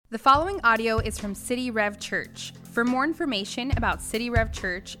The following audio is from City Rev Church. For more information about City Rev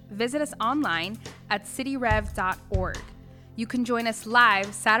Church, visit us online at cityrev.org. You can join us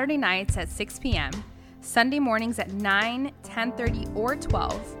live Saturday nights at 6 p.m., Sunday mornings at 9, 10:30, or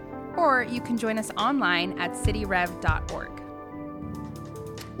 12, or you can join us online at cityrev.org.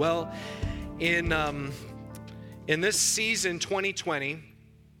 Well, in this season, 2020,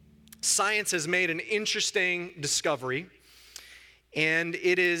 science has made an interesting discovery. And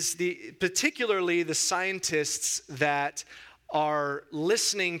it is particularly the scientists that are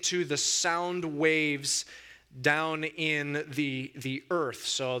listening to the sound waves down in the earth.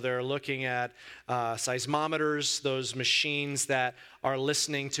 So they're looking at seismometers, those machines that are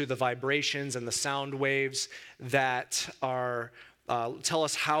listening to the vibrations and the sound waves that are tell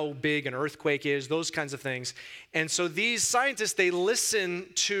us how big an earthquake is, those kinds of things. And so these scientists, they listen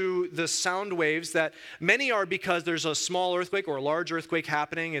to the sound waves that many are because there's a small earthquake or a large earthquake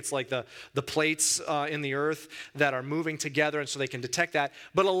happening. It's like the plates in the earth that are moving together, and so they can detect that.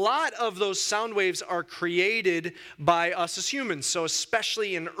 But a lot of those sound waves are created by us as humans. So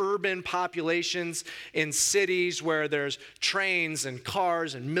especially in urban populations, in cities where there's trains and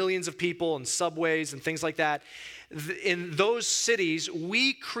cars and millions of people and subways and things like that, in those cities,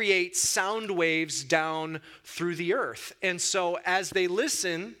 we create sound waves down through the earth. And so as they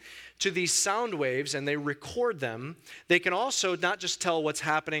listen to these sound waves and they record them, they can also not just tell what's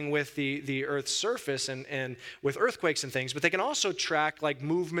happening with the earth's surface and with earthquakes and things, but they can also track like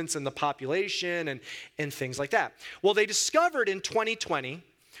movements in the population and things like that. Well, they discovered in 2020,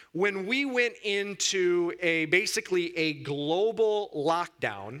 when we went into basically a global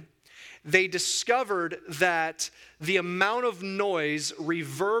lockdown, they discovered that the amount of noise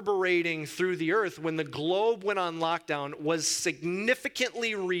reverberating through the earth when the globe went on lockdown was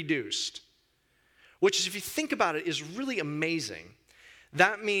significantly reduced, which is, if you think about it, is really amazing.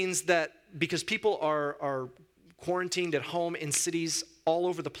 That means that because people are quarantined at home in cities all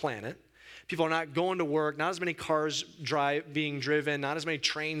over the planet, people are not going to work, not as many cars being driven, not as many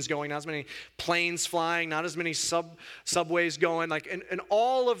trains going, not as many planes flying, not as many subways going, and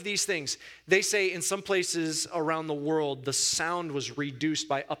all of these things. They say in some places around the world, the sound was reduced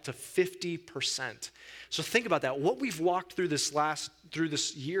by up to 50%. So think about that. What we've walked through this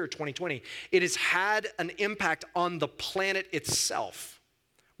year, 2020, it has had an impact on the planet itself,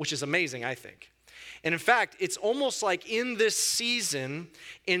 which is amazing, I think. And in fact, it's almost like in this season,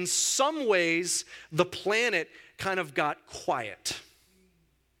 in some ways, the planet kind of got quiet.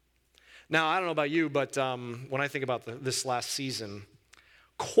 Now, I don't know about you, but when I think about this last season,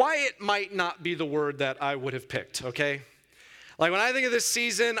 quiet might not be the word that I would have picked, okay? Like when I think of this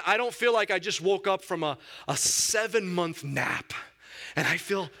season, I don't feel like I just woke up from a 7-month nap. And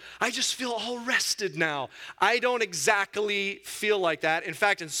I just feel all rested now. I don't exactly feel like that. In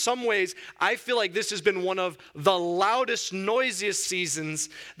fact, in some ways, I feel like this has been one of the loudest, noisiest seasons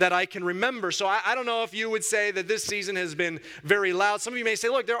that I can remember. So I don't know if you would say that this season has been very loud. Some of you may say,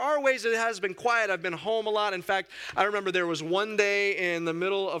 look, there are ways that it has been quiet. I've been home a lot. In fact, I remember there was one day in the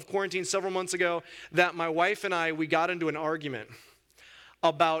middle of quarantine several months ago that my wife and we got into an argument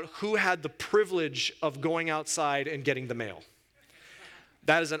about who had the privilege of going outside and getting the mail.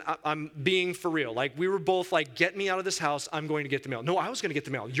 I'm being for real. Like, we were both like, get me out of this house. I'm going to get the mail. No, I was going to get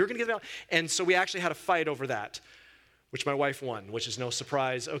the mail. You're going to get the mail. And so we actually had a fight over that, which my wife won, which is no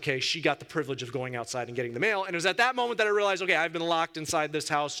surprise. Okay, she got the privilege of going outside and getting the mail. And it was at that moment that I realized, okay, I've been locked inside this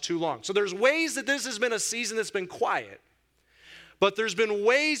house too long. So there's ways that this has been a season that's been quiet. But there's been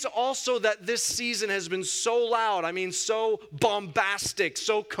ways also that this season has been so loud, so bombastic,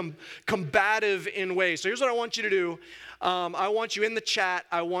 so combative in ways. So here's what I want you to do. I want you in the chat,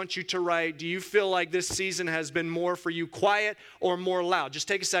 I want you to write, do you feel like this season has been more for you quiet or more loud? Just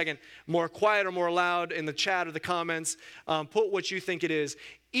take a second, more quiet or more loud in the chat or the comments. Put what you think it is.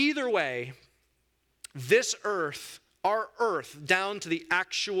 Either way, this earth, our earth, down to the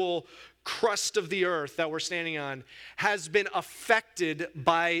actual crust of the earth that we're standing on, has been affected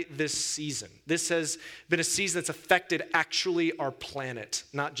by this season. This has been a season that's affected actually our planet,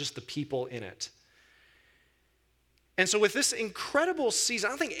 not just the people in it. And so with this incredible season, I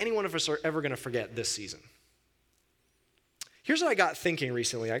don't think any one of us are ever going to forget this season. Here's what I got thinking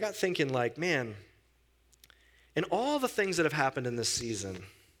recently. I got thinking like, man, in all the things that have happened in this season,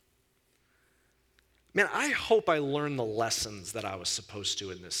 man, I hope I learned the lessons that I was supposed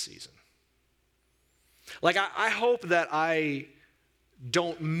to in this season. Like, I hope that I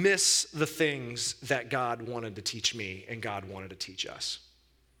don't miss the things that God wanted to teach me and God wanted to teach us.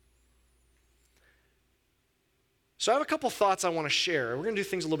 So I have a couple thoughts I want to share. We're going to do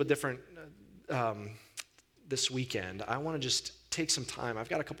things a little bit different this weekend. I want to just take some time. I've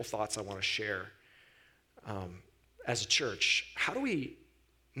got a couple thoughts I want to share as a church. How do we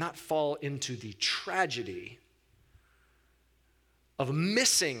not fall into the tragedy of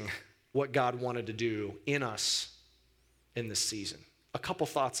missing what God wanted to do in us in this season? A couple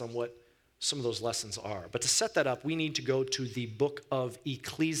thoughts on what some of those lessons are. But to set that up, we need to go to the book of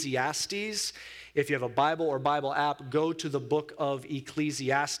Ecclesiastes. If you have a Bible or Bible app, go to the book of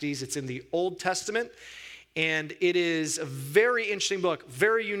Ecclesiastes. It's in the Old Testament, and it is a very interesting book,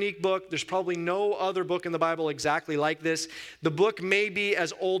 very unique book. There's probably no other book in the Bible exactly like this. The book may be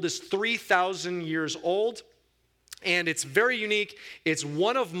as old as 3,000 years old, and it's very unique. It's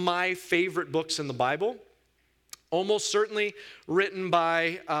one of my favorite books in the Bible. Almost certainly written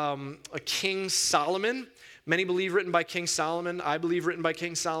by a King Solomon. Many believe written by King Solomon. I believe written by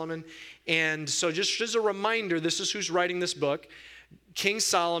King Solomon. And so just as a reminder, this is who's writing this book. King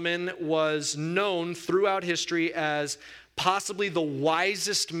Solomon was known throughout history as possibly the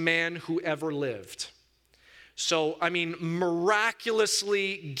wisest man who ever lived. So,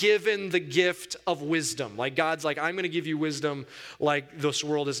 miraculously given the gift of wisdom. Like God's like, I'm going to give you wisdom like this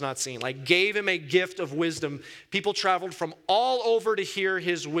world has not seen. Like gave him a gift of wisdom. People traveled from all over to hear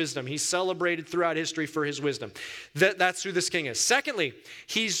his wisdom. He's celebrated throughout history for his wisdom. That's who this king is. Secondly,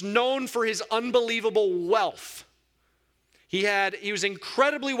 he's known for his unbelievable wealth. He was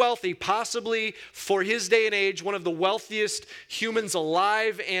incredibly wealthy, possibly for his day and age, one of the wealthiest humans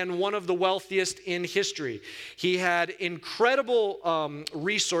alive and one of the wealthiest in history. He had incredible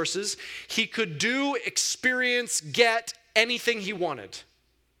resources. He could do, experience, get anything he wanted.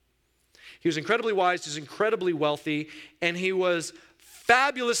 He was incredibly wise, he was incredibly wealthy, and he was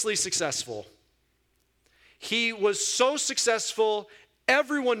fabulously successful. He was so successful,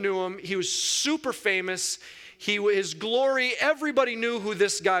 everyone knew him. He was super famous. His glory, everybody knew who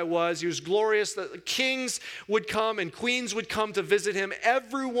this guy was. He was glorious. The kings would come and queens would come to visit him.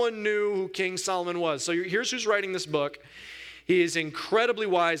 Everyone knew who King Solomon was. So here's who's writing this book. He is incredibly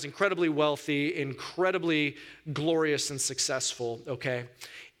wise, incredibly wealthy, incredibly glorious and successful, okay?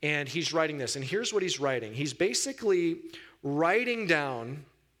 And he's writing this. And here's what he's writing. He's basically writing down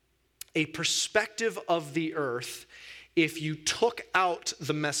a perspective of the earth if you took out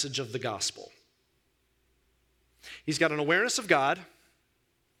the message of the gospel. He's got an awareness of God,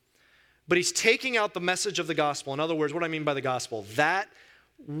 but he's taking out the message of the gospel. In other words, what I mean by the gospel, that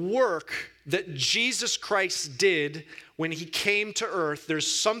work that Jesus Christ did when he came to earth, there's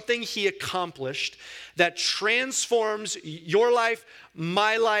something he accomplished that transforms your life,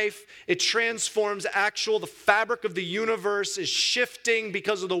 my life. It transforms the fabric of the universe is shifting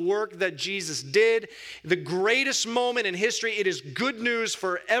because of the work that Jesus did. The greatest moment in history, it is good news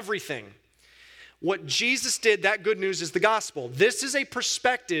for everything. What Jesus did, that good news is the gospel. This is a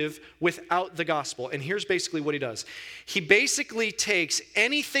perspective without the gospel. And here's basically what he does. He basically takes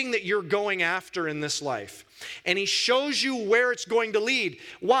anything that you're going after in this life, and he shows you where it's going to lead.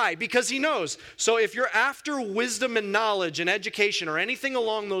 Why? Because he knows. So if you're after wisdom and knowledge and education or anything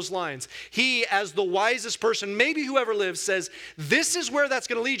along those lines, he, as the wisest person, maybe who ever lived, says, this is where that's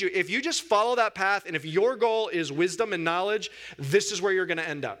going to lead you. If you just follow that path, and if your goal is wisdom and knowledge, this is where you're going to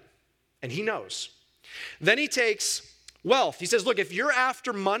end up. And he knows. Then he takes wealth. He says, look, if you're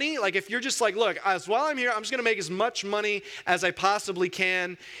after money, like if you're just like, look, while I'm here, I'm just going to make as much money as I possibly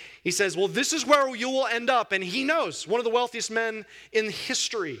can. He says, well, this is where you will end up. And he knows, one of the wealthiest men in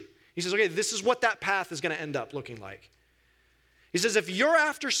history. He says, okay, this is what that path is going to end up looking like. He says, if you're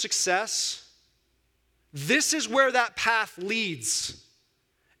after success, this is where that path leads.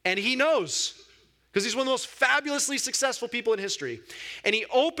 And he knows. Because he's one of the most fabulously successful people in history. And he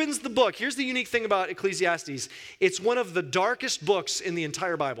opens the book. Here's the unique thing about Ecclesiastes. It's one of the darkest books in the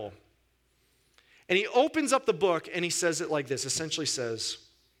entire Bible. And he opens up the book and he says it like this. Essentially says,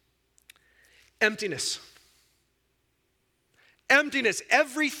 emptiness. Emptiness.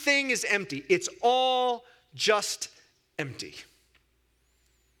 Everything is empty. It's all just empty.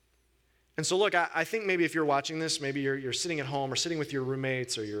 And so look, I think maybe if you're watching this, maybe you're sitting at home or sitting with your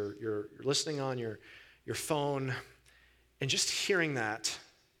roommates or you're listening on your phone, and just hearing that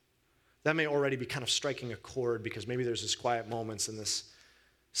may already be kind of striking a chord, because maybe there's this quiet moments in this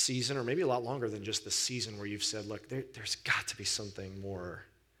season, or maybe a lot longer than just the season, where you've said, look, there's got to be something more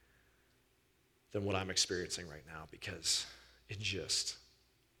than what I'm experiencing right now, because it just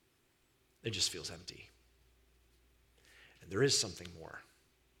feels empty. And there is something more.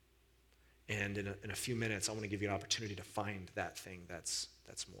 And in a few minutes, I want to give you an opportunity to find that thing that's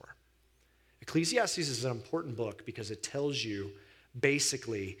more. Ecclesiastes is an important book because it tells you,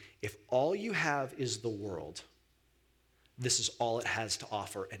 basically, if all you have is the world, this is all it has to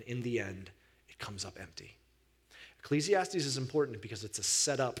offer, and in the end, it comes up empty. Ecclesiastes is important because it's a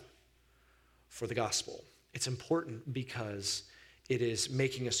setup for the gospel. It's important because it is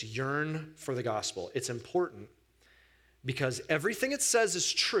making us yearn for the gospel. It's important because everything it says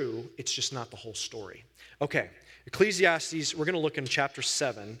is true, it's just not the whole story. Okay, Ecclesiastes, we're going to look in chapter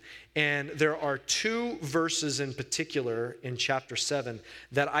 7, and there are two verses in particular in chapter 7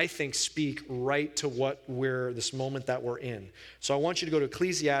 that I think speak right to this moment that we're in. So I want you to go to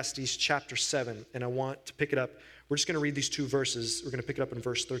Ecclesiastes chapter 7, and I want to pick it up. We're just going to read these two verses. We're going to pick it up in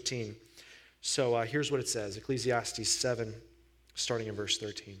verse 13. So here's what it says, Ecclesiastes 7, starting in verse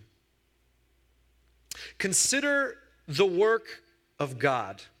 13. Consider the work of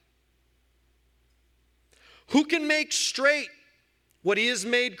God. Who can make straight what he has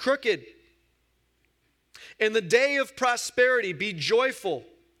made crooked? In the day of prosperity, be joyful.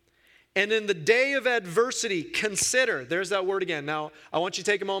 And in the day of adversity, consider. There's that word again. Now, I want you to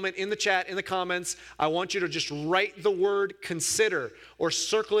take a moment in the chat, in the comments. I want you to just write the word consider or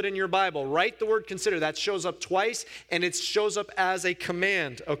circle it in your Bible. Write the word consider. That shows up twice, and it shows up as a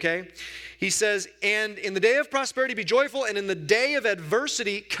command, okay? He says, and in the day of prosperity, be joyful, and in the day of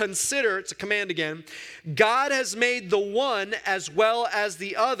adversity, consider. It's a command again. God has made the one as well as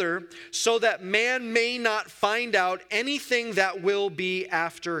the other, so that man may not find out anything that will be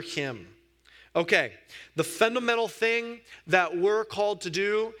after him. Okay, the fundamental thing that we're called to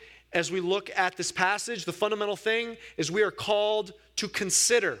do as we look at this passage, the fundamental thing is we are called to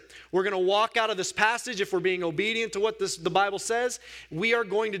consider. We're going to walk out of this passage, if we're being obedient to what the Bible says, we are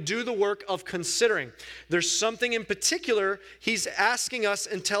going to do the work of considering. There's something in particular he's asking us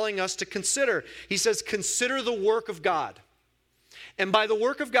and telling us to consider. He says, consider the work of God. And by the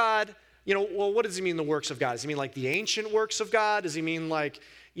work of God, what does he mean, the works of God? Does he mean like the ancient works of God? Does he mean like,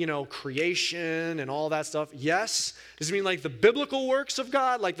 creation and all that stuff? Yes. Does it mean like the biblical works of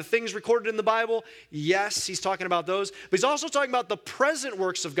God, like the things recorded in the Bible? Yes, he's talking about those. But he's also talking about the present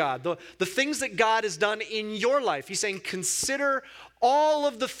works of God, the things that God has done in your life. He's saying, consider all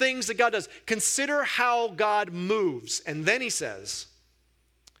of the things that God does. Consider how God moves. And then he says,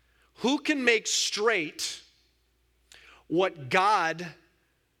 who can make straight what God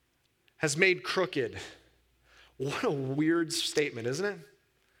has made crooked? What a weird statement, isn't it?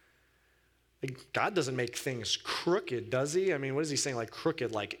 God doesn't make things crooked, does he? I mean, what is he saying, like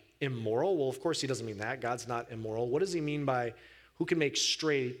crooked, like immoral? Well, of course he doesn't mean that. God's not immoral. What does he mean by who can make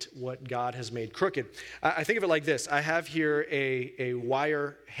straight what God has made crooked? I think of it like this. I have here a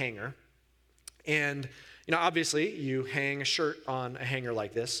wire hanger. And, obviously you hang a shirt on a hanger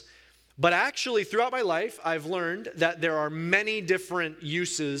like this. But actually, throughout my life, I've learned that there are many different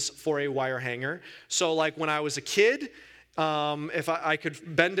uses for a wire hanger. So like when I was a kid, if I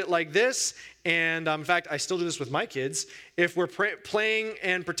could bend it like this, and in fact, I still do this with my kids. If we're playing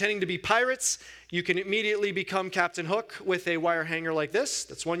and pretending to be pirates, you can immediately become Captain Hook with a wire hanger like this.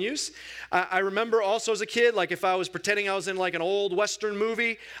 That's one use. I remember also as a kid, like if I was pretending I was in like an old Western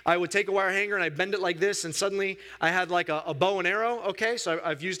movie, I would take a wire hanger and I'd bend it like this, and suddenly I had like a bow and arrow. Okay, so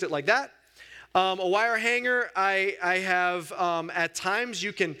I've used it like that. A wire hanger, I have at times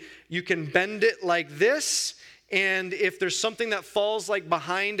you can bend it like this. And if there's something that falls like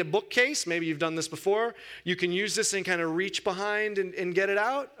behind a bookcase, maybe you've done this before, you can use this and kind of reach behind and get it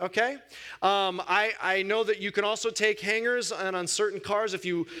out, okay? I know that you can also take hangers, and on certain cars, if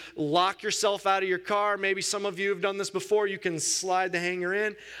you lock yourself out of your car, maybe some of you have done this before, you can slide the hanger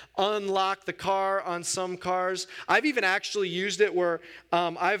in, unlock the car on some cars. I've even actually used it where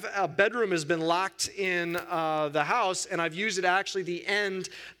a bedroom has been locked in the house, and I've used it actually the end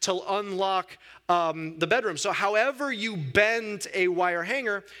to unlock the bedroom. So however you bend a wire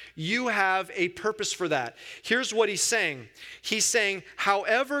hanger, you have a purpose for that. Here's what he's saying. He's saying,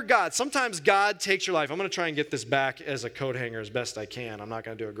 however sometimes God takes your life. I'm going to try and get this back as a coat hanger as best I can. I'm not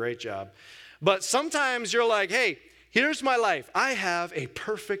going to do a great job. But sometimes you're like, hey, here's my life. I have a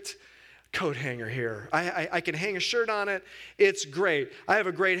perfect coat hanger here. I can hang a shirt on it. It's great. I have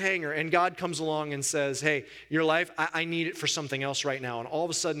a great hanger. And God comes along and says, hey, your life, I need it for something else right now. And all of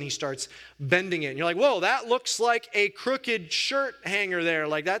a sudden he starts bending it. And you're like, whoa, that looks like a crooked shirt hanger there.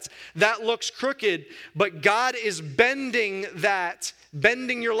 Like that looks crooked. But God is bending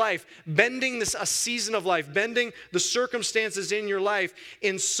your life, bending a season of life, bending the circumstances in your life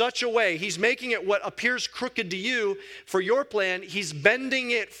in such a way. He's making it what appears crooked to you for your plan. He's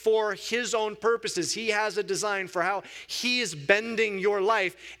bending it for his own purposes. He has a design for how he is bending your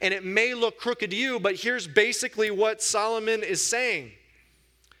life, and it may look crooked to you, but here's basically what Solomon is saying.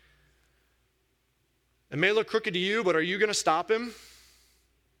 It may look crooked to you, but are you going to stop him?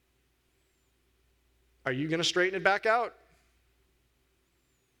 Are you going to straighten it back out?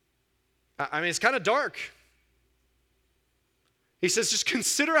 I mean, it's kind of dark. He says, just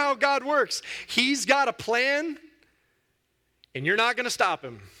consider how God works. He's got a plan, and you're not going to stop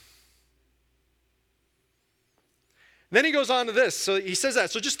him. Then he goes on to this. So he says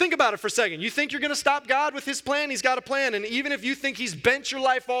that. So just think about it for a second. You think you're going to stop God with his plan? He's got a plan. And even if you think he's bent your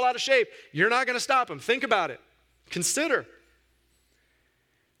life all out of shape, you're not going to stop him. Think about it. Consider.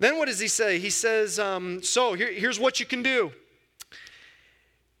 Then what does he say? He says, here's what you can do.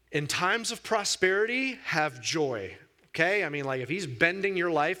 In times of prosperity, have joy. Okay? I mean, like if he's bending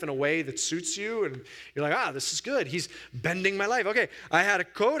your life in a way that suits you and you're like, this is good. He's bending my life. Okay, I had a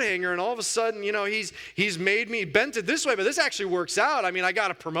coat hanger and all of a sudden, he's made me bent it this way, but this actually works out. I mean, I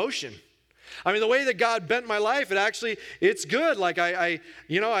got a promotion. I mean, the way that God bent my life, it's good. Like I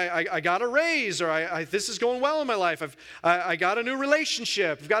got a raise, or this is going well in my life. I got a new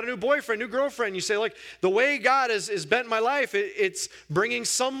relationship. I've got a new boyfriend, new girlfriend. You say, like, the way God is bent my life, it's bringing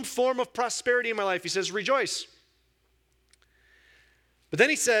some form of prosperity in my life. He says, rejoice. But then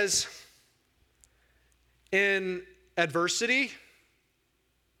he says, in adversity,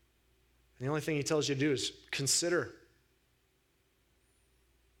 the only thing he tells you to do is consider.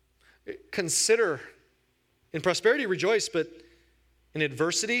 Consider. In prosperity, rejoice, but in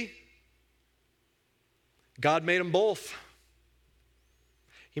adversity, God made them both.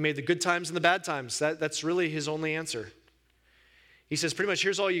 He made the good times and the bad times. That's really his only answer. He says, pretty much,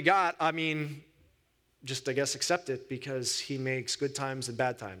 here's all you got. I mean, just, I guess, accept it, because he makes good times and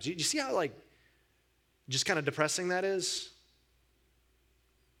bad times. You see how, like, just kind of depressing that is?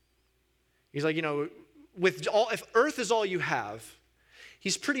 He's like, if earth is all you have,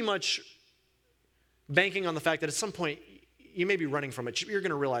 he's pretty much banking on the fact that at some point you may be running from it. You're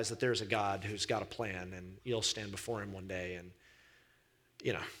going to realize that there's a God who's got a plan, and you'll stand before him one day, and,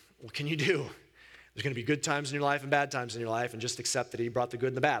 what can you do? There's going to be good times in your life and bad times in your life, and just accept that he brought the good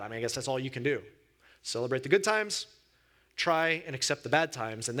and the bad. I mean, I guess that's all you can do. Celebrate the good times, try and accept the bad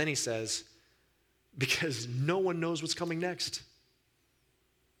times. And then he says, because no one knows what's coming next.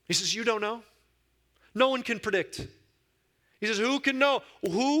 He says, you don't know. No one can predict. He says, who can know?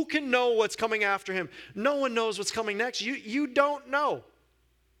 Who can know what's coming after him? No one knows what's coming next. You don't know.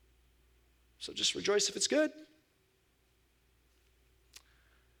 So just rejoice if it's good.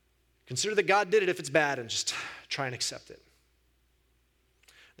 Consider that God did it if it's bad, and just try and accept it.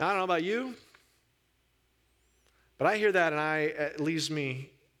 Now, I don't know about you, but I hear that, and it leaves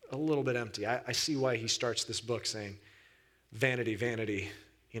me a little bit empty. I see why he starts this book saying, vanity, vanity,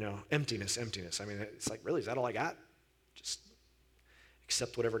 emptiness, emptiness. I mean, it's like, really, is that all I got? Just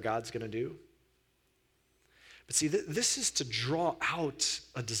accept whatever God's going to do? But see, this is to draw out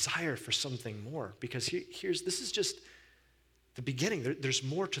a desire for something more, because this is just the beginning. There's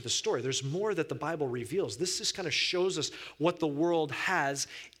more to the story. There's more that the Bible reveals. This just kind of shows us what the world has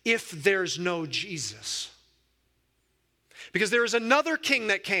if there's no Jesus. Because there is another king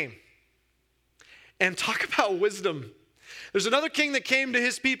that came. And talk about wisdom. There's another king that came to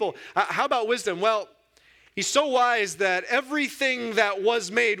his people. How about wisdom? Well, he's so wise that everything that was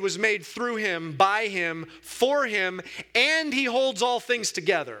made through him, by him, for him, and he holds all things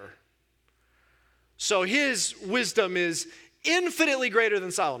together. So his wisdom is infinitely greater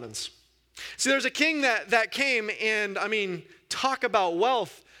than Solomon's. See, there's a king that came, and I mean, talk about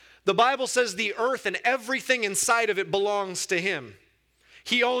wealth. The Bible says the earth and everything inside of it belongs to him.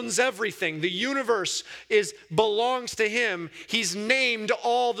 He owns everything. The universe belongs to him. He's named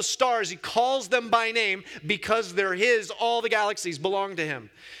all the stars. He calls them by name because they're his. All the galaxies belong to him.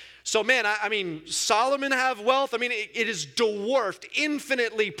 So man, I mean, Solomon have wealth. I mean, it is dwarfed,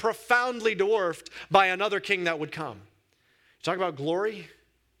 infinitely, profoundly dwarfed by another king that would come. Talk about glory.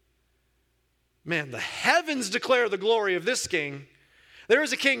 Man, the heavens declare the glory of this king. There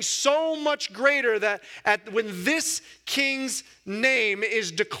is a king so much greater that when this king's name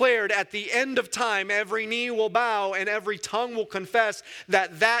is declared at the end of time, every knee will bow and every tongue will confess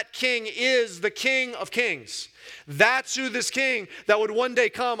that king is the King of Kings. That's who this king that would one day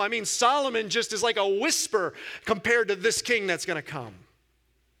come. I mean, Solomon just is like a whisper compared to this king that's going to come.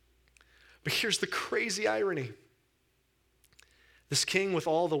 But here's the crazy irony. This king, with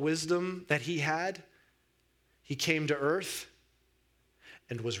all the wisdom that he had, he came to earth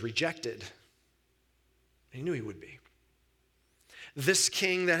and was rejected. He knew he would be. This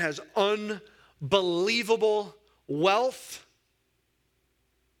king that has unbelievable wealth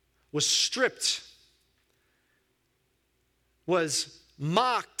was stripped, was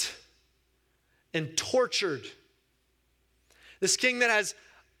mocked, and tortured. This king that has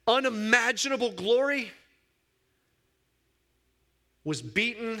unimaginable glory was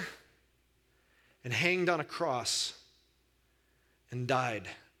beaten and hanged on a cross and died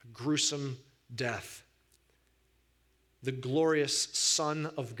a gruesome death. the glorious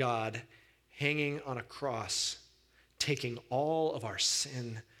Son of God hanging on a cross, taking all of our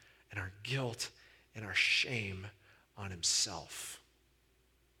sin and our guilt and our shame on himself.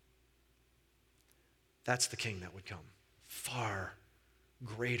 That's the king that would come, far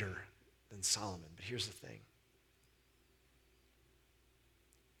greater than Solomon. But here's the thing.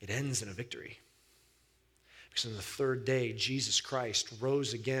 It ends in a victory. Because on the third day, Jesus Christ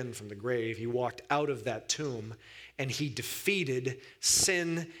rose again from the grave. He walked out of that tomb and he defeated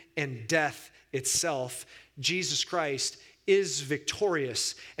sin and death itself. Jesus Christ is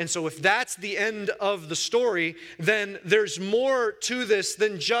victorious. And so if that's the end of the story, then there's more to this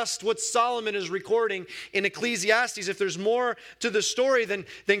than just what Solomon is recording in Ecclesiastes. If there's more to the story, then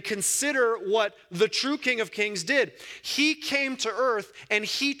consider what the true King of Kings did. He came to earth and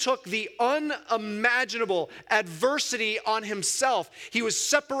he took the unimaginable adversity on himself. He was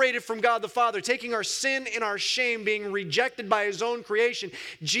separated from God the Father, taking our sin and our shame, being rejected by his own creation.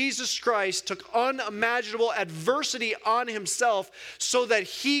 Jesus Christ took unimaginable adversity on himself so that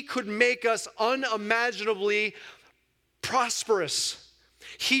he could make us unimaginably prosperous.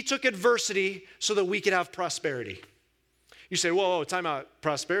 He took adversity so that we could have prosperity. You say, whoa, time out,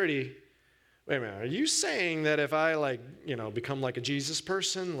 prosperity? Wait a minute, are you saying that if I become like a Jesus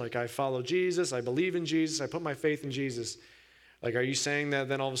person, like I follow Jesus, I believe in Jesus, I put my faith in Jesus, are you saying that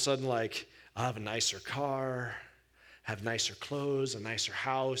then all of a sudden I'll have a nicer car, have nicer clothes, a nicer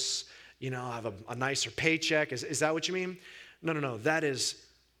house, have a nicer paycheck? Is that what you mean? No. That is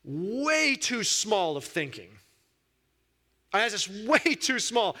way too small of thinking. That's just way too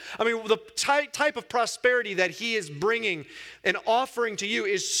small. I mean, the type of prosperity that he is bringing and offering to you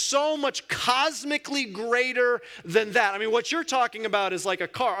is so much cosmically greater than that. I mean, what you're talking about is like a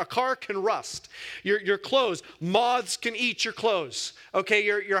car. A car can rust. Your clothes, moths can eat your clothes. Okay,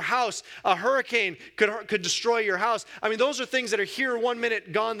 your house, a hurricane could destroy your house. I mean, those are things that are here one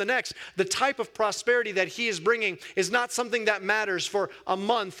minute, gone the next. The type of prosperity that he is bringing is not something that matters for a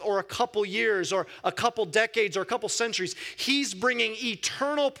month or a couple years or a couple decades or a couple centuries. He's bringing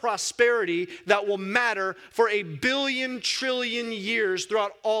eternal prosperity that will matter for 1 billion trillion years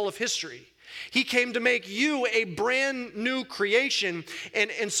throughout all of history. He came to make you a brand new creation,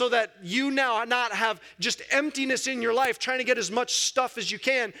 and so that you now not have just emptiness in your life trying to get as much stuff as you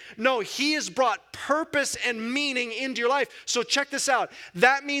can. No, he has brought purpose and meaning into your life. So check this out.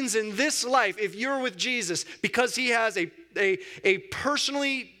 That means in this life, if you're with Jesus, because he has a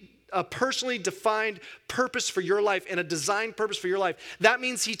personally defined purpose for your life and a designed purpose for your life, that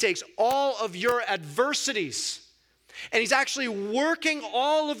means he takes all of your adversities and he's actually working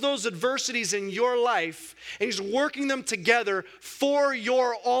all of those adversities in your life, and he's working them together for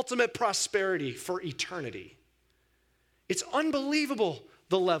your ultimate prosperity for eternity. It's unbelievable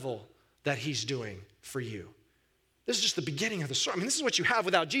the level that he's doing for you. This is just the beginning of the story. I mean, this is what you have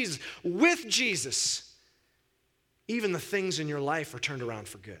without Jesus. With Jesus, even the things in your life are turned around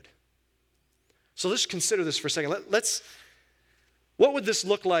for good. So let's consider this for a second. What would this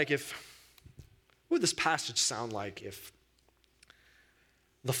look like what would this passage sound like if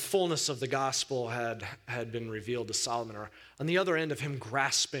the fullness of the gospel had been revealed to Solomon, or on the other end of him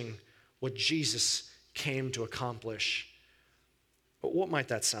grasping what Jesus came to accomplish? But what might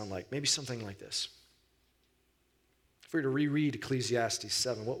that sound like? Maybe something like this. If we were to reread Ecclesiastes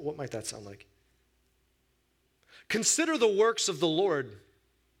 7, what might that sound like? Consider the works of the Lord.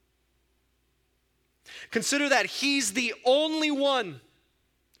 Consider that he's the only one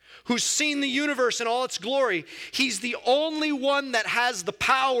who's seen the universe in all its glory. He's the only one that has the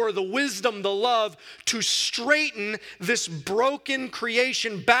power, the wisdom, the love to straighten this broken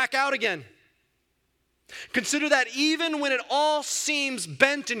creation back out again. Consider that even when it all seems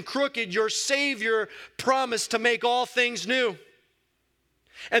bent and crooked, your Savior promised to make all things new.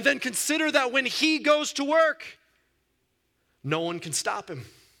 And then consider that when he goes to work, no one can stop him.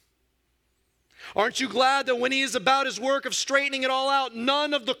 Aren't you glad that when he is about his work of straightening it all out,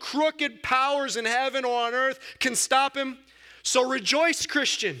 none of the crooked powers in heaven or on earth can stop him? So rejoice,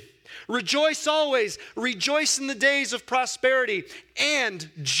 Christian. Rejoice always. Rejoice in the days of prosperity. And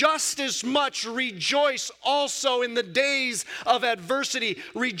just as much rejoice also in the days of adversity.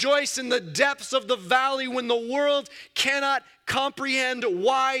 Rejoice in the depths of the valley when the world cannot comprehend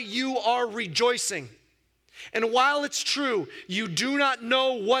why you are rejoicing. And while it's true, you do not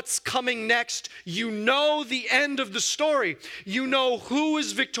know what's coming next, you know the end of the story. You know who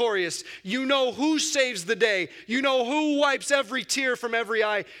is victorious. You know who saves the day. You know who wipes every tear from every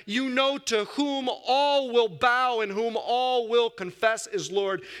eye. You know to whom all will bow and whom all will confess is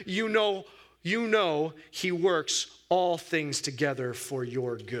Lord. You know he works all things together for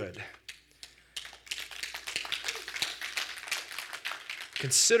your good.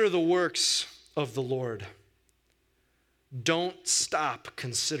 Consider the works of the Lord. Don't stop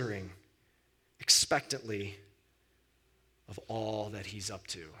considering expectantly of all that he's up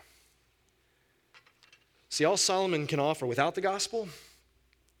to. See, all Solomon can offer without the gospel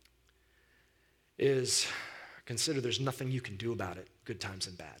is consider there's nothing you can do about it, good times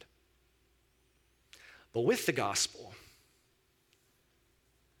and bad. But with the gospel,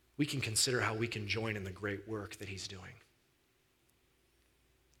 we can consider how we can join in the great work that he's doing.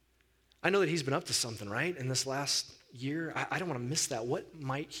 I know that he's been up to something, right, in this last year. I don't want to miss that. What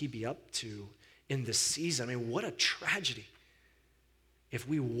might he be up to in this season? I mean, what a tragedy if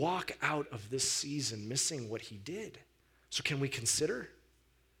we walk out of this season missing what he did. So can we consider?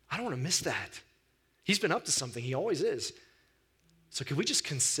 I don't want to miss that. He's been up to something. He always is. So can we just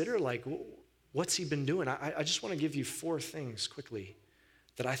consider, like, what's he been doing? I just want to give you 4 things quickly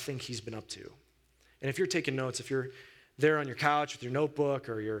that I think he's been up to. And if you're taking notes, if you're there on your couch with your notebook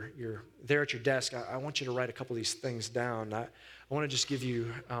or you're there at your desk, I want you to write a couple of these things down. I want to just give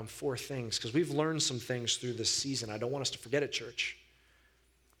you 4 things because we've learned some things through this season. I don't want us to forget it, church.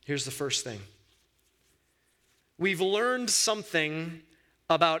 Here's the first thing. We've learned something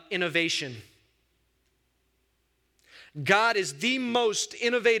about innovation. God is the most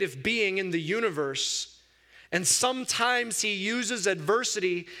innovative being in the universe, and sometimes he uses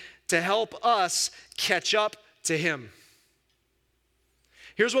adversity to help us catch up to him.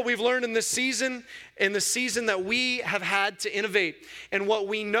 Here's what we've learned in this season, in the season that we have had to innovate. And what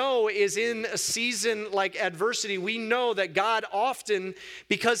we know is in a season like adversity, we know that God often,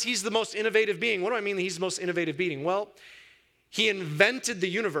 because he's the most innovative being. What do I mean he's the most innovative being? Well, he invented the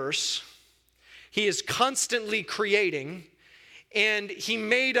universe. He is constantly creating, and he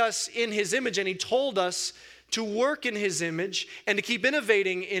made us in his image, and he told us to work in his image and to keep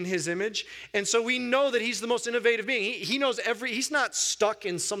innovating in his image. And so we know that he's the most innovative being. He knows he's not stuck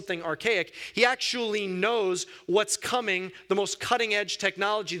in something archaic. He actually knows what's coming, the most cutting edge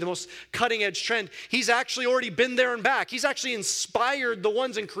technology, the most cutting edge trend. He's actually already been there and back. He's actually inspired the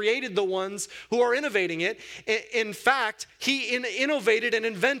ones and created the ones who are innovating it. In fact, he innovated and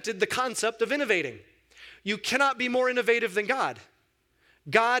invented the concept of innovating. You cannot be more innovative than God.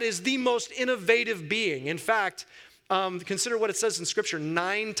 God is the most innovative being. In fact, consider what it says in Scripture.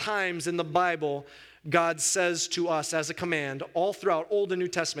 9 times in the Bible, God says to us as a command, all throughout Old and New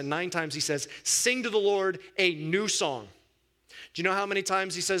Testament, 9 times he says, sing to the Lord a new song. Do you know how many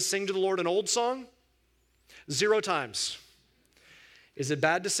times he says, sing to the Lord an old song? 0 times. Is it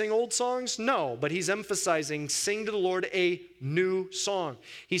bad to sing old songs? No, but he's emphasizing sing to the Lord a new song.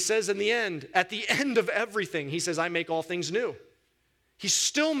 He says at the end of everything, he says, I make all things new. He's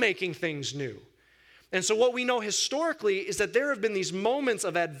still making things new. And so what we know historically is that there have been these moments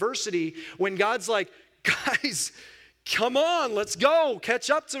of adversity when God's like, guys, come on, let's go,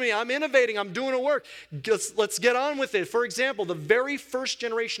 catch up to me. I'm innovating, I'm doing a work. Let's get on with it. For example, the very first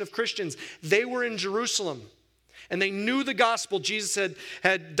generation of Christians, they were in Jerusalem. And they knew the gospel. Jesus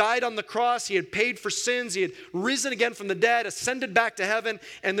had died on the cross. He had paid for sins. He had risen again from the dead, ascended back to heaven.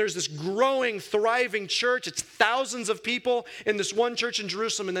 And there's this growing, thriving church. It's thousands of people in this one church in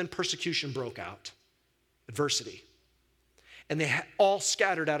Jerusalem. And then persecution broke out, adversity. And they all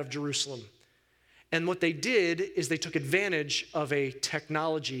scattered out of Jerusalem. And what they did is they took advantage of a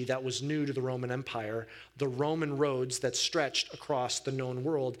technology that was new to the Roman Empire, the Roman roads that stretched across the known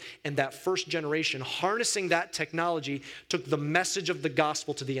world. And that first generation, harnessing that technology, took the message of the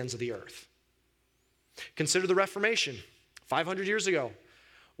gospel to the ends of the earth. Consider the Reformation, 500 years ago.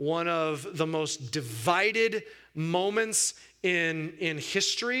 One of the most divided moments in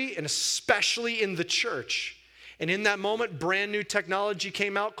history, and especially in the church. And in that moment, brand new technology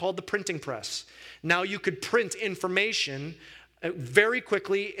came out called the printing press. Now you could print information very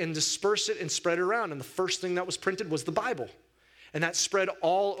quickly and disperse it and spread it around. And the first thing that was printed was the Bible. And that spread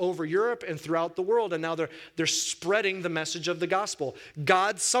all over Europe and throughout the world. And now they're spreading the message of the gospel.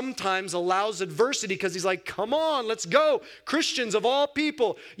 God sometimes allows adversity because he's like, come on, let's go. Christians of all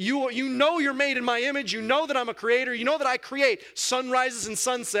people, you know you're made in my image. You know that I'm a creator. You know that I create sunrises and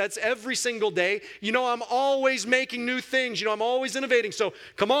sunsets every single day. You know I'm always making new things. You know I'm always innovating. So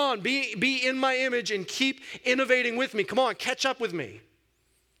come on, be in my image and keep innovating with me. Come on, catch up with me.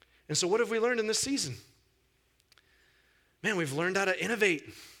 And so what have we learned in this season? Man, we've learned how to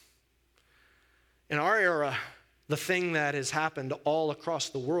innovate. In our era, the thing that has happened all across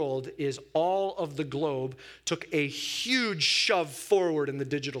the world is all of the globe took a huge shove forward in the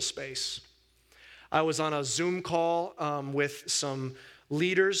digital space. I was on a Zoom call with some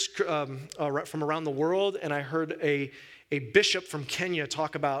leaders from around the world, and I heard a a bishop from Kenya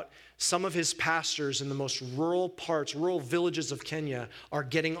talk about some of his pastors in the most rural parts, rural villages of Kenya are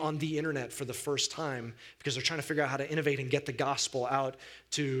getting on the internet for the first time because they're trying to figure out how to innovate and get the gospel out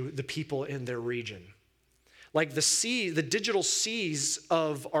to the people in their region. Like the digital seas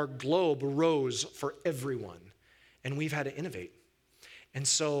of our globe rose for everyone, and we've had to innovate. And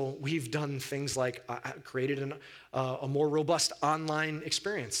so we've done things like created a more robust online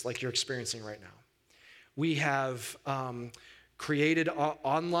experience like you're experiencing right now. We have created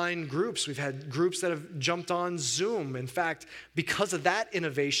online groups. We've had groups that have jumped on Zoom. In fact, because of that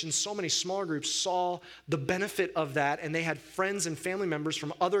innovation, so many small groups saw the benefit of that, and they had friends and family members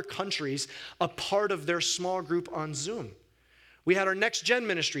from other countries a part of their small group on Zoom. We had our Next Gen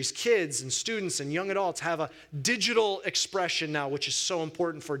ministries, kids and students and young adults have a digital expression now, which is so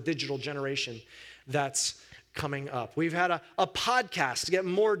important for a digital generation that's coming up. We've had a podcast to get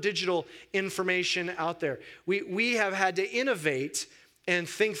more digital information out there. We have had to innovate and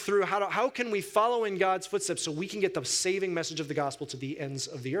think through how can we follow in God's footsteps so we can get the saving message of the gospel to the ends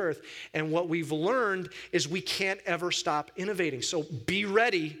of the earth. And what we've learned is we can't ever stop innovating. So be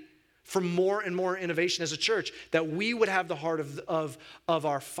ready for more and more innovation as a church, that we would have the heart of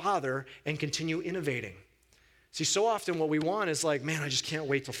our Father and continue innovating. See, so often what we want is like, man, I just can't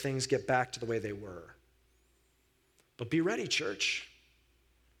wait till things get back to the way they were. But be ready, church.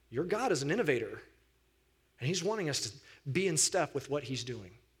 Your God is an innovator, and he's wanting us to be in step with what he's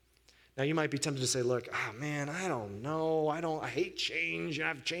doing. Now, you might be tempted to say, look, man, I don't know. I hate change.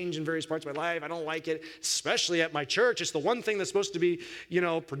 I've changed in various parts of my life. I don't like it, especially at my church. It's the one thing that's supposed to be,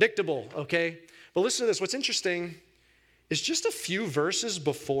 predictable, okay? But listen to this. What's interesting is just a few verses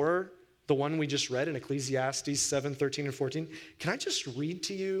before the one we just read in Ecclesiastes 7, 13, and 14. Can I just read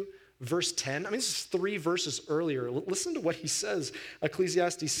to you verse 10? This is 3 verses earlier. Listen to what he says,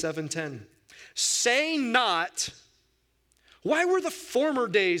 Ecclesiastes 7:10. Say not, why were the former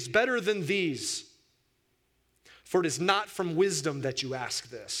days better than these? For it is not from wisdom that you ask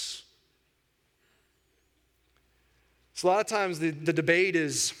this. So a lot of times the debate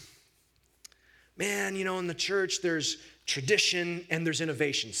is, man, in the church there's tradition and there's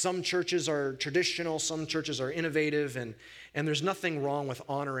innovation. Some churches are traditional, some churches are innovative, and there's nothing wrong with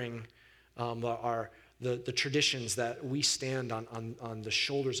honoring the traditions that we stand on the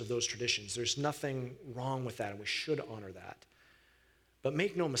shoulders of those traditions. There's nothing wrong with that, and we should honor that. But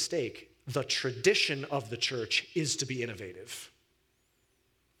make no mistake, the tradition of the church is to be innovative.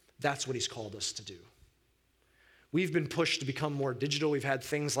 That's what he's called us to do. We've been pushed to become more digital. We've had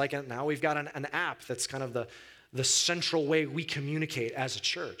things like it. Now we've got an app that's kind of the central way we communicate as a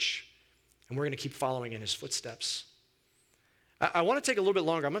church. And we're going to keep following in his footsteps. I want to take a little bit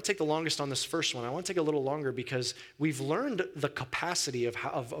longer. I'm going to take the longest on this first one. I want to take a little longer because we've learned the capacity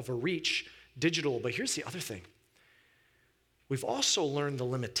of a reach digital. But here's the other thing. We've also learned the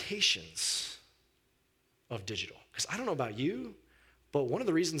limitations of digital. Because I don't know about you, but one of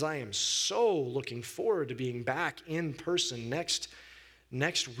the reasons I am so looking forward to being back in person next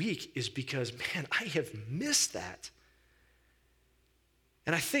week is because, man, I have missed that.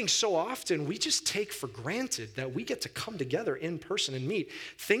 And I think so often we just take for granted that we get to come together in person and meet.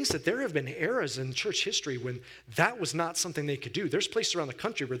 Things that there have been eras in church history when that was not something they could do. There's places around the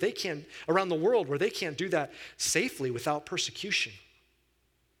country around the world where they can't do that safely without persecution.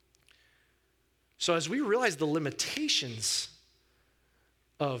 So as we realize the limitations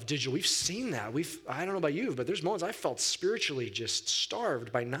of digital, we've seen that. I don't know about you, but there's moments I felt spiritually just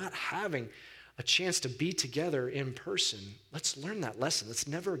starved by not having a chance to be together in person. Let's learn that lesson. Let's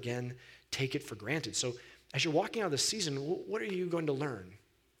never again take it for granted. So as you're walking out of this season, what are you going to learn?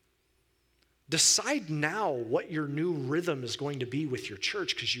 Decide now what your new rhythm is going to be with your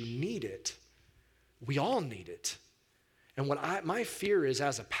church, because you need it. We all need it. And my fear is,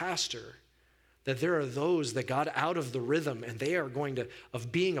 as a pastor, that there are those that got out of the rhythm and they are going to,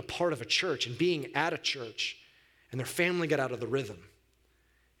 of being a part of a church and being at a church, and their family got out of the rhythm.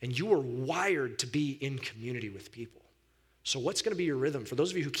 And you are wired to be in community with people. So what's going to be your rhythm? For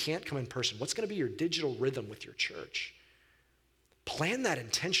those of you who can't come in person, what's going to be your digital rhythm with your church? Plan that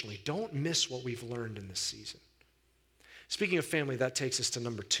intentionally. Don't miss what we've learned in this season. Speaking of family, that takes us to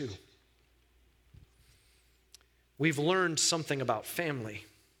number 2. We've learned something about family.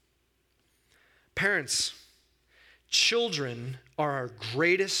 Parents, children are our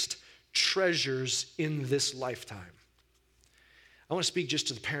greatest treasures in this lifetime. I want to speak just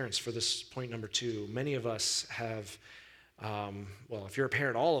to the parents for this point number 2. Many of us have, if you're a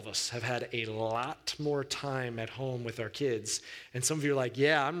parent, all of us have had a lot more time at home with our kids. And some of you are like,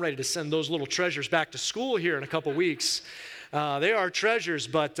 yeah, I'm ready to send those little treasures back to school here in a couple weeks. They are treasures,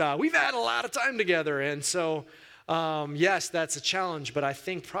 but we've had a lot of time together. And so Yes, that's a challenge, but I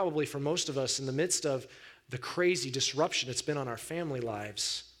think probably for most of us in the midst of the crazy disruption it's been on our family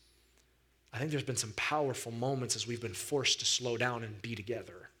lives, I think there's been some powerful moments as we've been forced to slow down and be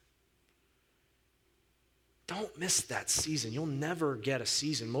together. Don't miss that season. You'll never get a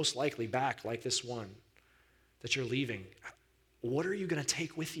season, most likely back like this one that you're leaving. What are you going to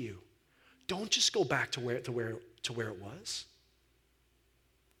take with you? Don't just go back to where it was.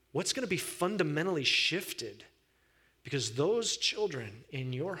 What's going to be fundamentally shifted? Because those children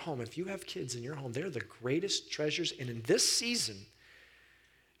in your home, if you have kids in your home, they're the greatest treasures. And in this season,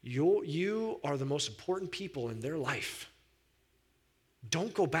 you are the most important people in their life.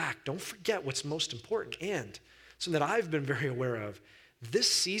 Don't go back. Don't forget what's most important. And something that I've been very aware of,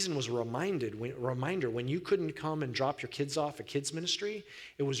 this season was a reminder when you couldn't come and drop your kids off at kids ministry.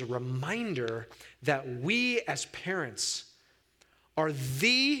 It was a reminder that we as parents are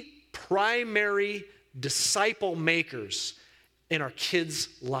the primary disciple makers in our kids'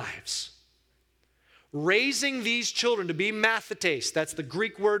 lives. Raising these children to be mathetes, that's the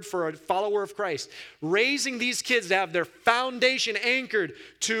Greek word for a follower of Christ. Raising these kids to have their foundation anchored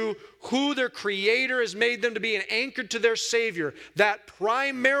to who their Creator has made them to be and anchored to their Savior. That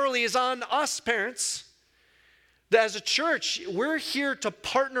primarily is on us, parents. As a church, we're here to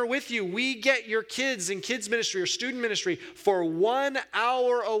partner with you. We get your kids in kids ministry or student ministry for 1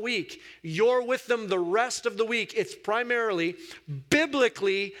 hour a week. You're with them the rest of the week. It's primarily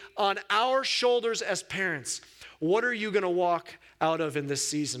biblically on our shoulders as parents. What are you going to walk out of in this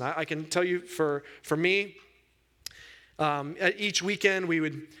season? I can tell you for me, each weekend we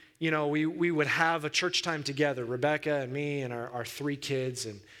would have a church time together, Rebecca and me and our 3 kids,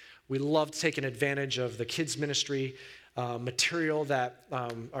 and we loved taking advantage of the kids' ministry material that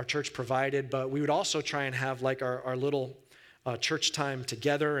our church provided, but we would also try and have like our little church time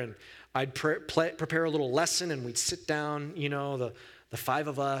together, and I'd prepare a little lesson, and we'd sit down, the 5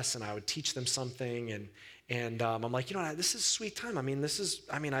 of us, and I would teach them something, and I'm like, this is a sweet time.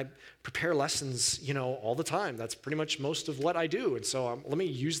 I prepare lessons, all the time. That's pretty much most of what I do, and so let me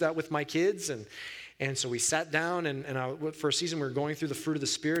use that with my kids, and so we sat down, and for a season we were going through the fruit of the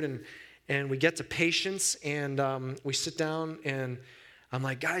Spirit, and we get to patience, and we sit down, and I'm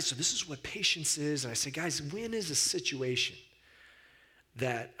like, guys, so this is what patience is. And I say, guys, when is a situation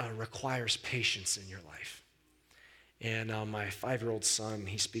that requires patience in your life? And my 5-year-old son,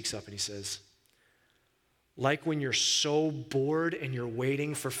 he speaks up and he says, like when you're so bored and you're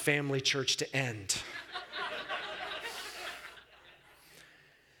waiting for family church to end.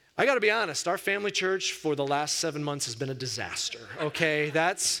 I got to be honest, our family church for the last 7 months has been a disaster, okay?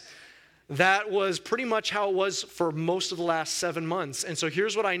 That was pretty much how it was for most of the last 7 months. And so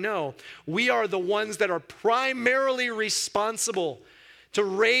here's what I know. We are the ones that are primarily responsible to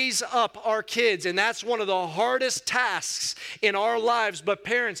raise up our kids, and that's one of the hardest tasks in our lives. But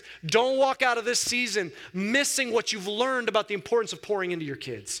parents, don't walk out of this season missing what you've learned about the importance of pouring into your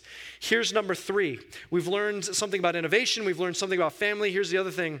kids. Here's number 3. We've learned something about innovation. We've learned something about family. Here's the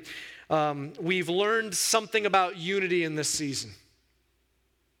other thing. We've learned something about unity in this season.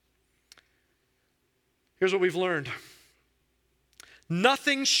 Here's what we've learned.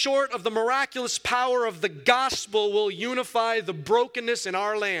 Nothing short of the miraculous power of the gospel will unify the brokenness in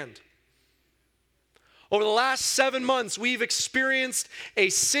our land. Over the last 7 months, we've experienced a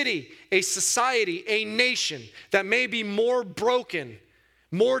city, a society, a nation that may be more broken,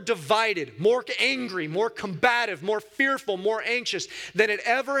 more divided, more angry, more combative, more fearful, more anxious than it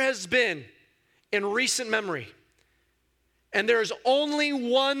ever has been in recent memory. And there is only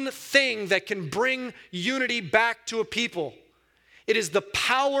one thing that can bring unity back to a people. It is the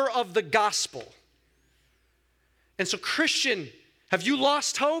power of the gospel. And so, Christian, have you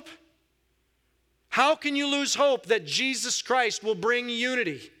lost hope? How can you lose hope that Jesus Christ will bring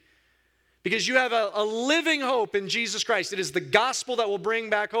unity? Because you have a living hope in Jesus Christ. It is the gospel that will bring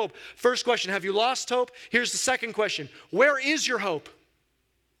back hope. First question, have you lost hope? Here's the second question. Where is your hope?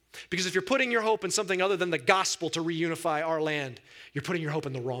 Because if you're putting your hope in something other than the gospel to reunify our land, you're putting your hope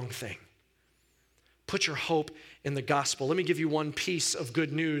in the wrong thing. Put your hope in the gospel. Let me give you one piece of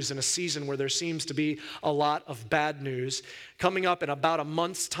good news in a season where there seems to be a lot of bad news. Coming up in about a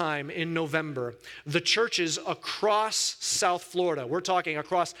month's time in November, the churches across South Florida, we're talking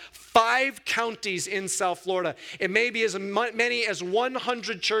across 5 counties in South Florida, it may be as many as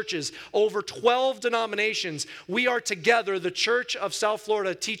 100 churches, over 12 denominations. We are together, the Church of South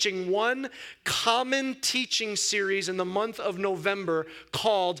Florida, teaching one common teaching series in the month of November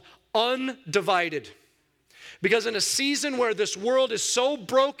called Undivided. Because in a season where this world is so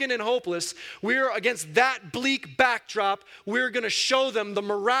broken and hopeless, we're against that bleak backdrop, we're going to show them the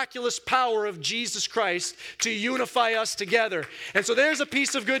miraculous power of Jesus Christ to unify us together. And so there's a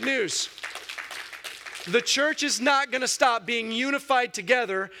piece of good news. The church is not going to stop being unified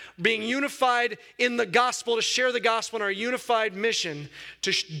together, being unified in the gospel, to share the gospel in our unified mission,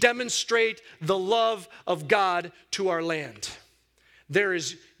 to demonstrate the love of God to our land. There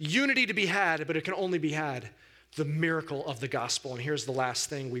is unity to be had, but it can only be had the miracle of the gospel. And here's the last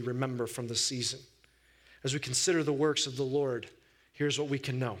thing we remember from this season. As we consider the works of the Lord, here's what we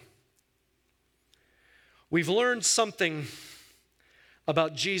can know. We've learned something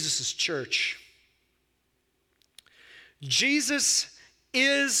about Jesus' church. Jesus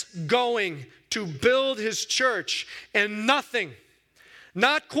is going to build his church, and nothing,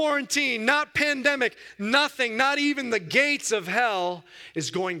 not quarantine, not pandemic, nothing, not even the gates of hell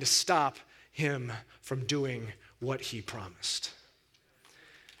is going to stop him from doing what he promised.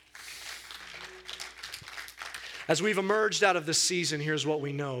 As we've emerged out of this season, here's what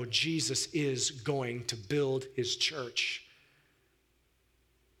we know. Jesus is going to build his church.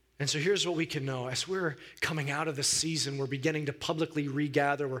 And so here's what we can know. As we're coming out of this season, we're beginning to publicly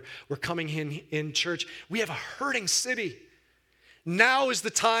regather. We're coming in church. We have a hurting city. Now is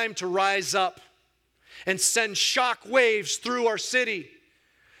the time to rise up and send shock waves through our city.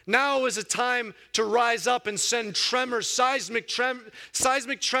 Now is a time to rise up and send tremors, seismic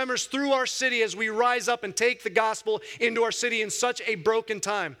tremors through our city as we rise up and take the gospel into our city in such a broken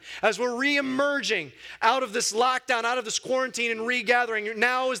time. As we're re-emerging out of this lockdown, out of this quarantine and regathering,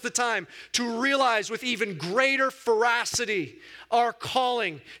 now is the time to realize with even greater veracity our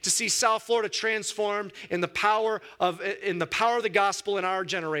calling to see South Florida transformed in the power of the gospel in our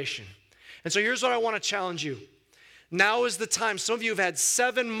generation. And so here's what I want to challenge you. Now is the time. Some of you have had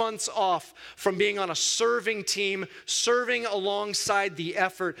 7 months off from being on a serving team, serving alongside the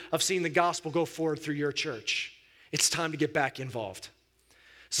effort of seeing the gospel go forward through your church. It's time to get back involved.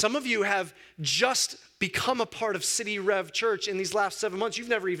 Some of you have just become a part of City Rev Church in these last 7 months. You've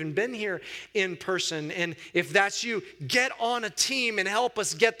never even been here in person. And if that's you, get on a team and help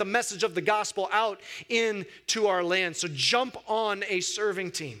us get the message of the gospel out into our land. So jump on a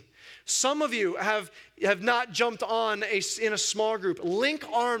serving team. Some of you have not jumped on in a small group. Link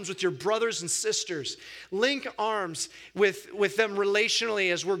arms with your brothers and sisters. Link arms with them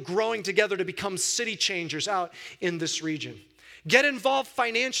relationally as we're growing together to become city changers out in this region. Get involved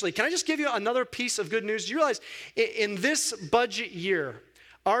financially. Can I just give you another piece of good news? Do you realize in this budget year,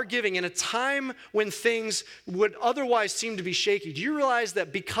 our giving in a time when things would otherwise seem to be shaky, do you realize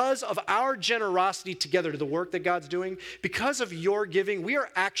that because of our generosity together to the work that God's doing, because of your giving, we are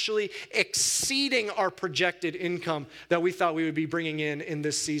actually exceeding our projected income that we thought we would be bringing in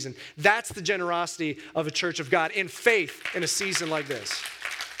this season? That's the generosity of a church of God in faith in a season like this.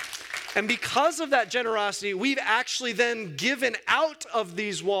 And because of that generosity, we've actually then given out of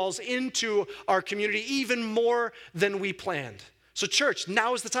these walls into our community even more than we planned. So church,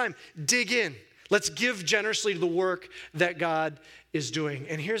 now is the time. Dig in. Let's give generously to the work that God is doing.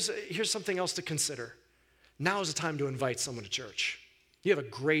 And here's something else to consider. Now is the time to invite someone to church. You have a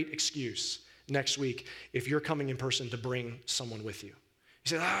great excuse next week if you're coming in person to bring someone with you.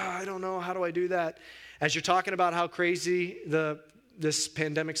 You say, I don't know, how do I do that? As you're talking about how crazy this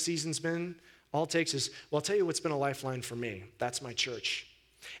pandemic season's been, all it takes is, well, I'll tell you what's been a lifeline for me. That's my church.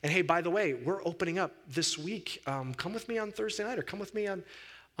 And hey, by the way, we're opening up this week. Come with me on Thursday night, or come with me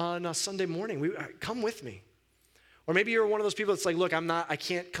on Sunday morning. Come with me. Or maybe you're one of those people that's like, look, I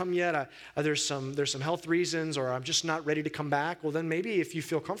can't come yet. There's some health reasons, or I'm just not ready to come back. Well, then maybe if you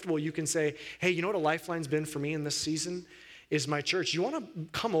feel comfortable, you can say, hey, you know what a lifeline's been for me in this season is my church. You want to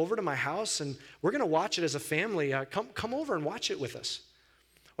come over to my house, and we're going to watch it as a family. Come over and watch it with us.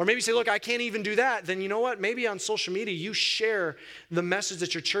 Or maybe say, look, I can't even do that. Then you know what? Maybe on social media, you share the message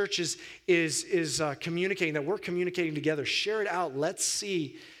that your church is communicating, that we're communicating together. Share it out. Let's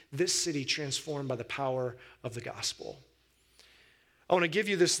see this city transformed by the power of the gospel. I want to give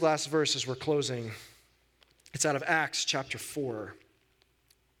you this last verse as we're closing. It's out of Acts chapter 4.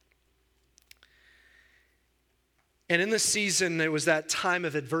 And in this season, it was that time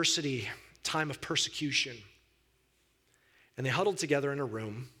of adversity, time of persecution. And they huddled together in a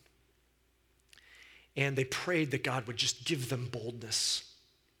room, and they prayed that God would just give them boldness.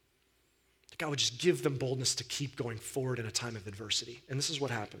 That God would just give them boldness to keep going forward in a time of adversity. And this is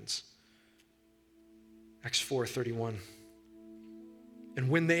what happens. Acts 4:31. And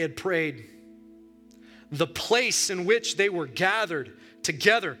when they had prayed, the place in which they were gathered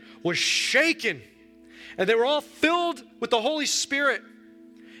together was shaken, and they were all filled with the Holy Spirit,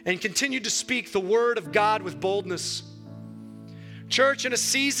 and continued to speak the word of God with boldness. Church, in a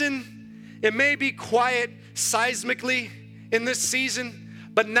season, it may be quiet seismically in this season,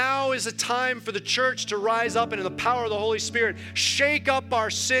 but now is a time for the church to rise up and in the power of the Holy Spirit, shake up our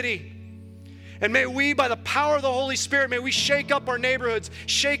city. And may we, by the power of the Holy Spirit, may we shake up our neighborhoods,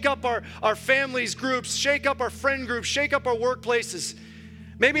 shake up our families groups, shake up our friend groups, shake up our workplaces.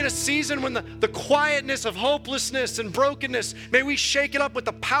 Maybe in a season when the quietness of hopelessness and brokenness, may we shake it up with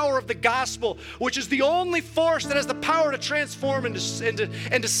the power of the gospel, which is the only force that has the power to transform and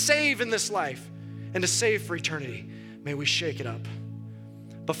to save in this life and to save for eternity. May we shake it up.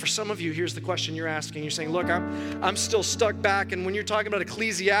 But for some of you, here's the question you're asking. You're saying, look, I'm still stuck back. And when you're talking about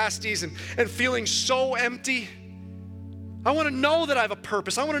Ecclesiastes and feeling so empty, I want to know that I have a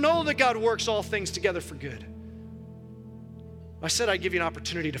purpose. I want to know that God works all things together for good. I said I'd give you an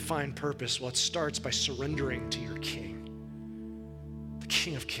opportunity to find purpose. Well, it starts by surrendering to your King, the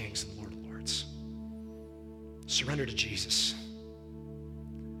King of Kings and Lord of Lords. Surrender to Jesus.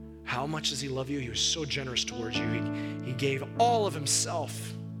 How much does he love you? He was so generous towards you. He gave all of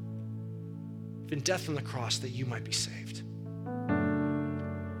himself in death on the cross that you might be saved.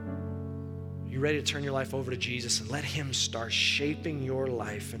 Are you ready to turn your life over to Jesus and let him start shaping your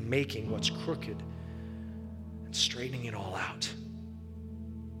life and making what's crooked and straightening it all out?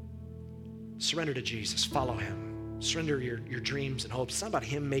 Surrender to Jesus. Follow him. Surrender your dreams and hopes. It's not about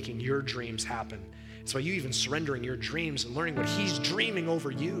him making your dreams happen. It's about you even surrendering your dreams and learning what he's dreaming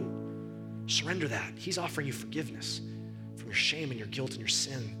over you. Surrender that. He's offering you forgiveness from your shame and your guilt and your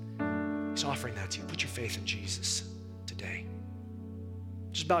sin. He's offering that to you. Put your faith in Jesus today.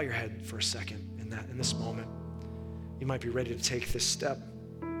 Just bow your head for a second in this moment. You might be ready to take this step.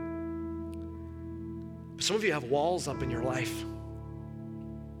 But some of you have walls up in your life.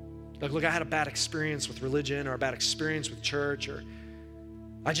 Like, look, I had a bad experience with religion or a bad experience with church, or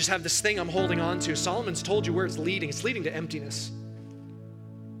I just have this thing I'm holding on to. Solomon's told you where it's leading. It's leading to emptiness.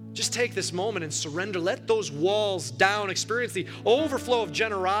 Just take this moment and surrender. Let those walls down. Experience the overflow of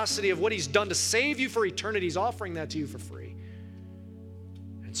generosity of what he's done to save you for eternity. He's offering that to you for free.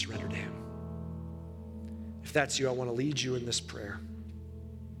 And surrender to him. If that's you, I want to lead you in this prayer.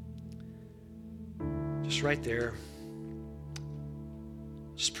 Just right there.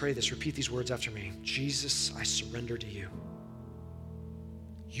 Just pray this. Repeat these words after me. Jesus, I surrender to you.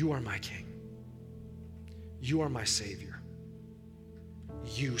 You are my King. You are my Savior.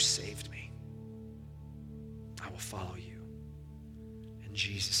 You saved me. I will follow you. In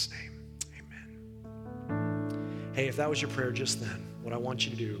Jesus' name, amen. Hey, if that was your prayer just then, what I want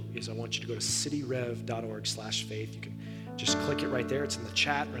you to do is I want you to go to cityrev.org/faith. You can just click it right there. It's in the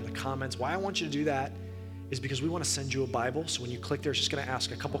chat or in the comments. Why I want you to do that is because we want to send you a Bible. So when you click there, it's just going to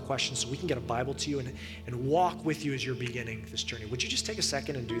ask a couple questions so we can get a Bible to you and walk with you as you're beginning this journey. Would you just take a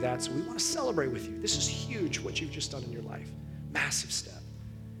second and do that? So we want to celebrate with you. This is huge, what you've just done in your life. Massive step.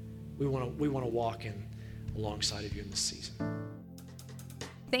 We want to walk in alongside of you in this season.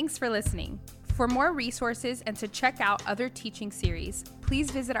 Thanks for listening. For more resources and to check out other teaching series, please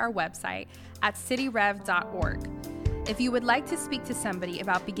visit our website at cityrev.org. If you would like to speak to somebody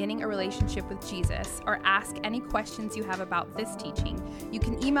about beginning a relationship with Jesus or ask any questions you have about this teaching, you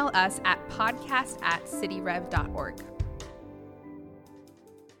can email us at podcast@cityrev.org.